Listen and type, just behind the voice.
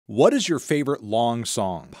What is your favorite long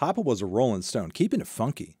song? Papa was a Rolling Stone, keeping it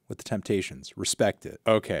funky with the Temptations. Respect it.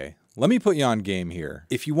 Okay, let me put you on game here.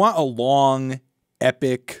 If you want a long,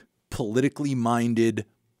 epic, politically minded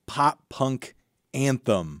pop punk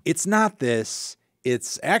anthem, it's not this.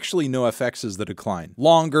 It's actually NoFX's The Decline.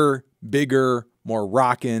 Longer, bigger, more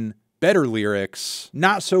rockin', better lyrics,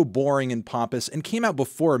 not so boring and pompous, and came out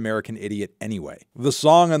before American Idiot anyway. The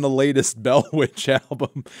song on the latest Bell Witch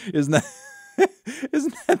album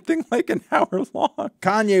isn't that thing like an hour long?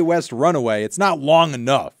 Kanye West Runaway, it's not long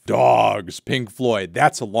enough. Dogs, Pink Floyd,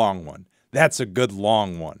 that's a long one. That's a good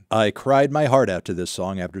long one. I cried my heart out to this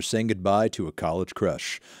song after saying goodbye to a college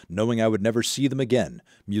crush, knowing I would never see them again.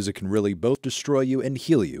 Music can really both destroy you and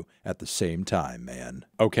heal you at the same time, man.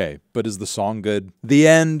 Okay, but is the song good? The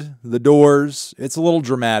end, the doors, it's a little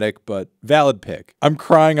dramatic, but valid pick. I'm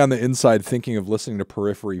crying on the inside thinking of listening to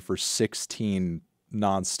Periphery for 16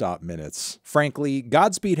 non-stop minutes. Frankly,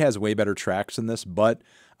 Godspeed has way better tracks than this, but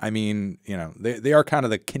I mean, you know, they are kind of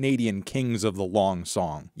the Canadian kings of the long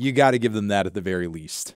song. You got to give them that at the very least.